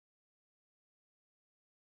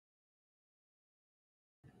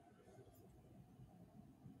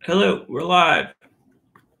Hello, we're live.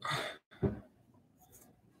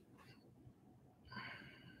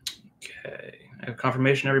 Okay, I have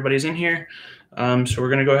confirmation everybody's in here. So we're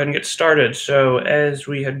going to go ahead and get started. So as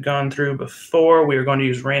we had gone through before, we are going to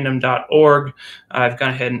use random.org. I've gone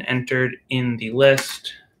ahead and entered in the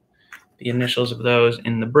list the initials of those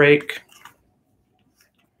in the break.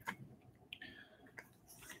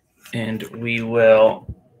 And we will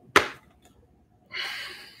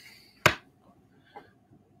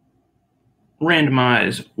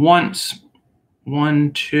randomize once,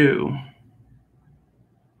 1, 2,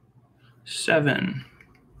 7.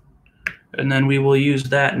 And then we will use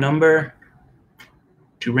that number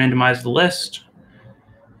to randomize the list.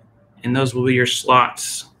 And those will be your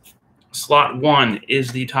slots. Slot 1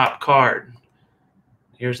 is the top card.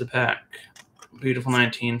 Here's the pack. Beautiful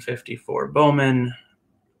 1954 Bowman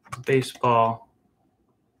baseball.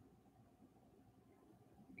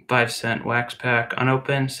 5-cent wax pack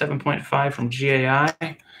unopened. 7.5 from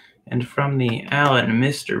GAI. And from the Allen,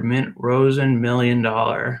 Mr. Mint Rosen $1 million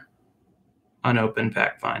unopened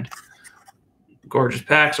pack find. Gorgeous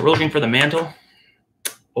pack. So we're looking for the mantle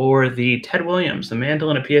or the Ted Williams. The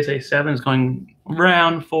mantle in a PSA 7 is going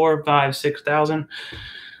around 4, 5, 6,000.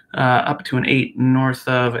 Up to an 8 north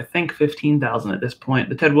of, I think, 15,000 at this point.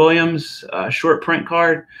 The Ted Williams short print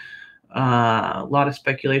card. A lot of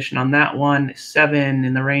speculation on that one. 7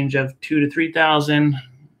 in the range of 2 to 3,000.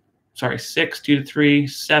 Sorry, 6, 2 to 3,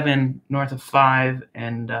 7 north of 5,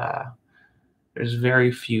 and there's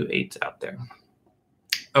very few 8s out there.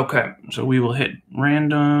 Okay, so we will hit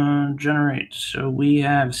random generate. So we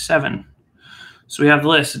have 7. So we have the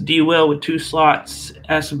list: D. Will with 2 slots,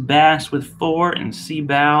 S. Bass with 4, and C.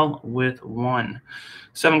 Bal with 1.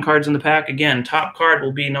 7 cards in the pack. Again, top card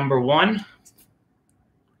will be number 1.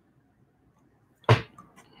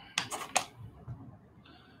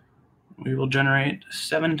 We will generate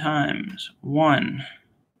 7 times. 1,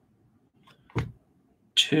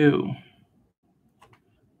 2,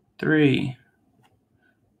 3,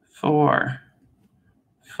 4,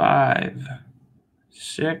 5,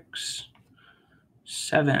 6,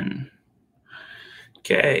 7.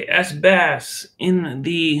 Okay, S. Bass in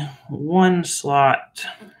the 1 slot,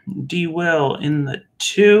 D. Will in the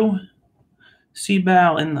 2, C.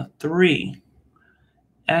 Bal in the 3,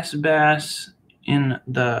 S. Bass in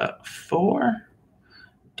the 4,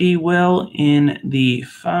 D. Will in the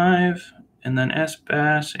 5, and then S.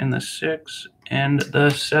 Bass in the 6 and the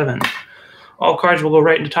 7. All cards will go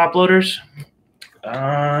right into top loaders.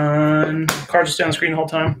 Cards will stay on the screen the whole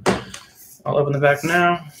time. I'll open the back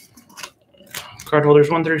now. Card holders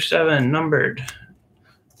 1 through 7 numbered.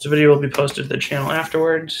 This video will be posted to the channel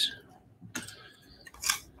afterwards.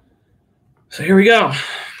 So here we go.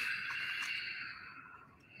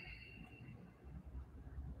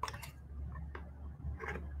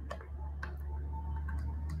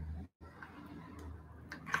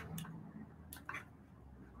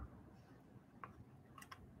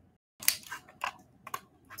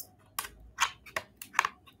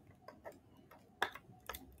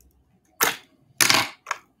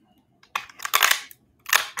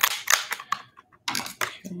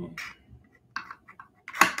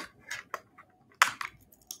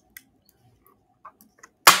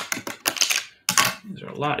 These are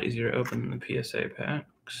a lot easier to open than the PSA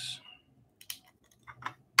packs.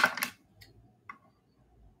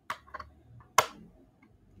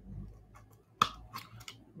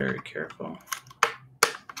 Very careful.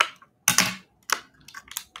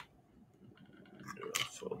 And I'll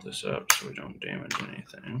fold this up so we don't damage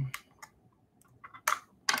anything.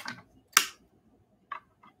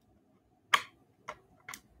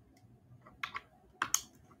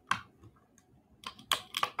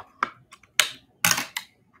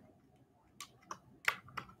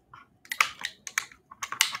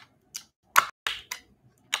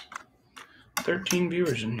 $13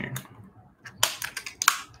 viewers in here.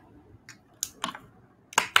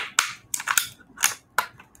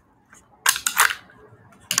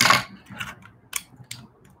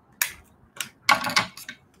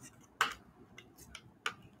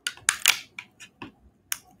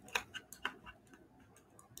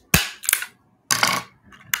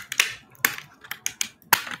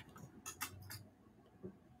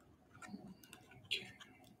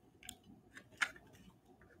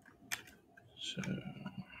 So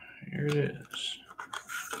here it is.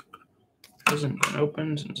 Hasn't been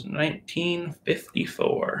opened since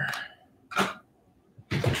 1954.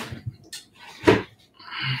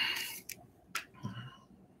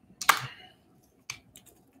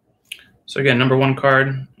 So again, number 1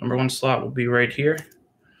 card, number 1 slot will be right here,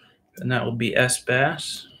 and that will be S.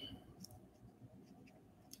 Bass.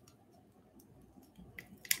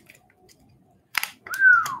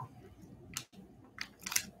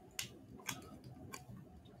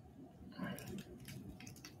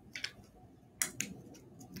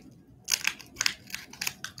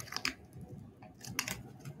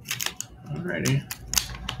 Alrighty.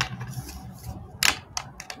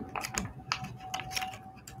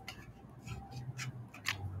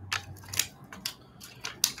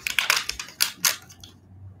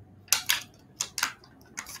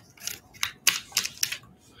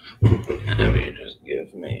 Let me just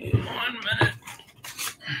give me 1 minute.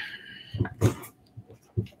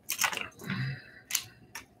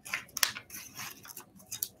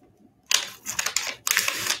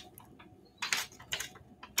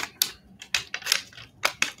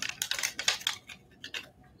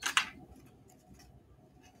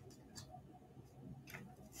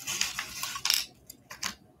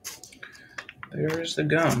 There's the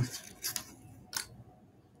gum.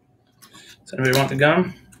 Does anybody want the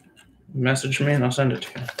gum? Message me and I'll send it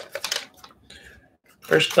to you.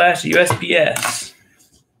 First class USPS.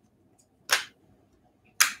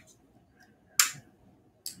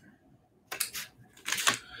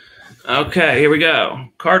 Okay, here we go.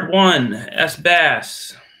 Card 1, S.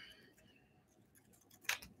 Bass.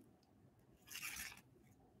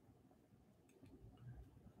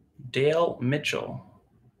 Dale Mitchell.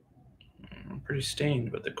 Pretty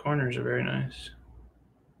stained, but the corners are very nice.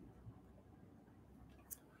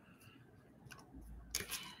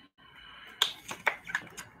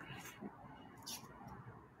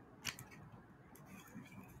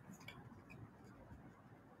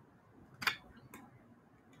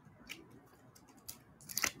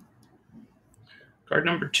 Card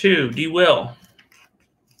number 2, D. Will.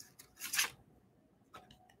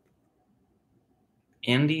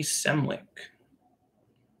 Andy Semlick.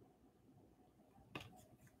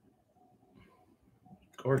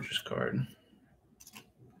 Gorgeous card.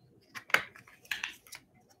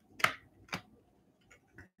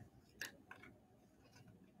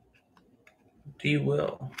 D.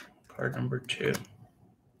 Will. Card number 2.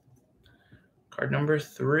 Card number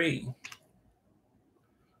 3.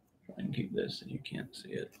 Try and keep this so you can't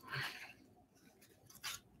see it.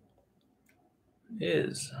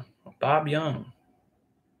 Is Bob Young.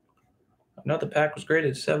 I know the pack was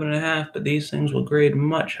graded 7.5, but these things will grade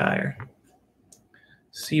much higher.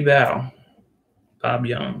 C. Bow. Bob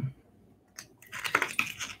Young.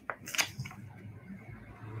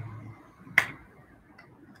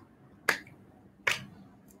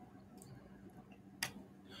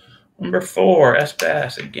 Number 4, S.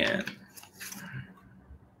 Bass again.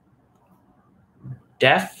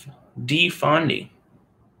 Def D. Fondy.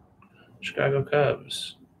 Chicago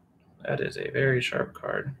Cubs. That is a very sharp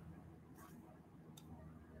card.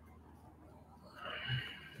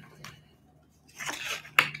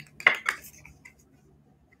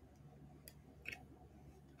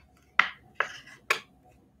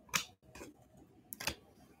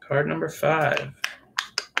 Card number 5.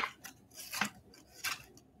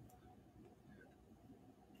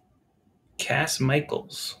 Cass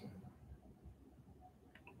Michaels.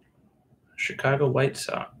 Chicago White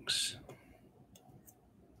Sox.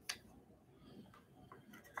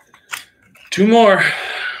 2 more.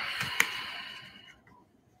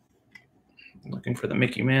 Looking for the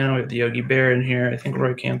Mickey Mantle. We have the Yogi Bear in here. I think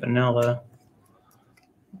Roy Campanella.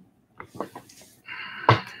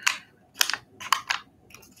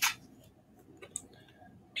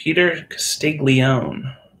 Peter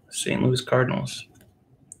Castiglione, St. Louis Cardinals.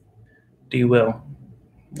 D. Will.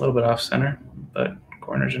 A little bit off center, but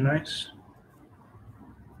corners are nice.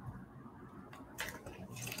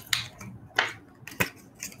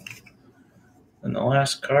 And the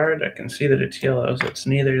last card, I can see that it's yellow, so it's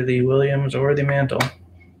neither the Williams or the Mantle.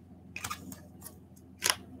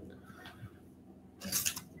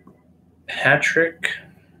 Patrick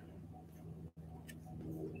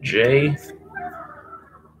J.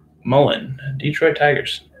 Mullen, Detroit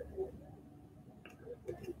Tigers.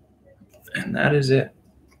 And that is it.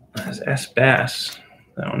 That's S. Bass.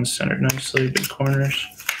 That one's centered nicely, good corners.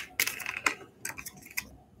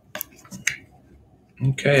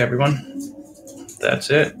 Okay, everyone.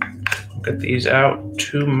 That's it. We'll get these out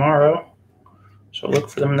tomorrow. So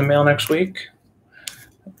look for them in the mail next week.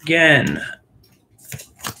 Again,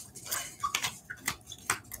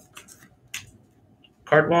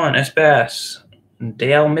 card 1, S. Bass,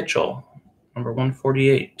 Dale Mitchell, number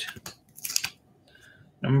 148.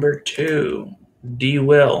 Number 2, D.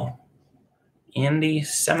 Will, Andy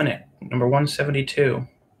Seminick, number 172.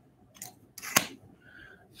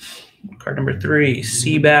 Card number 3,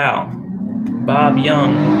 C. Bow, Bob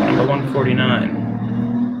Young, number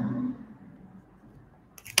 149.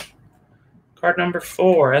 Card number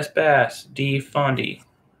 4, S. Bass, D. Fondy,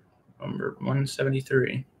 number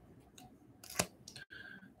 173.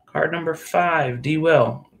 Card number 5, D.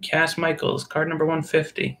 Will, Cass Michaels, card number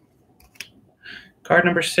 150. Card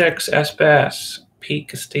number 6, S. Bass, Pete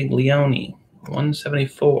Castiglione,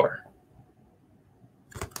 174.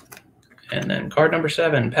 And then card number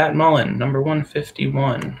 7, Pat Mullen, number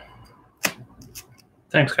 151.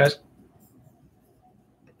 Thanks, guys.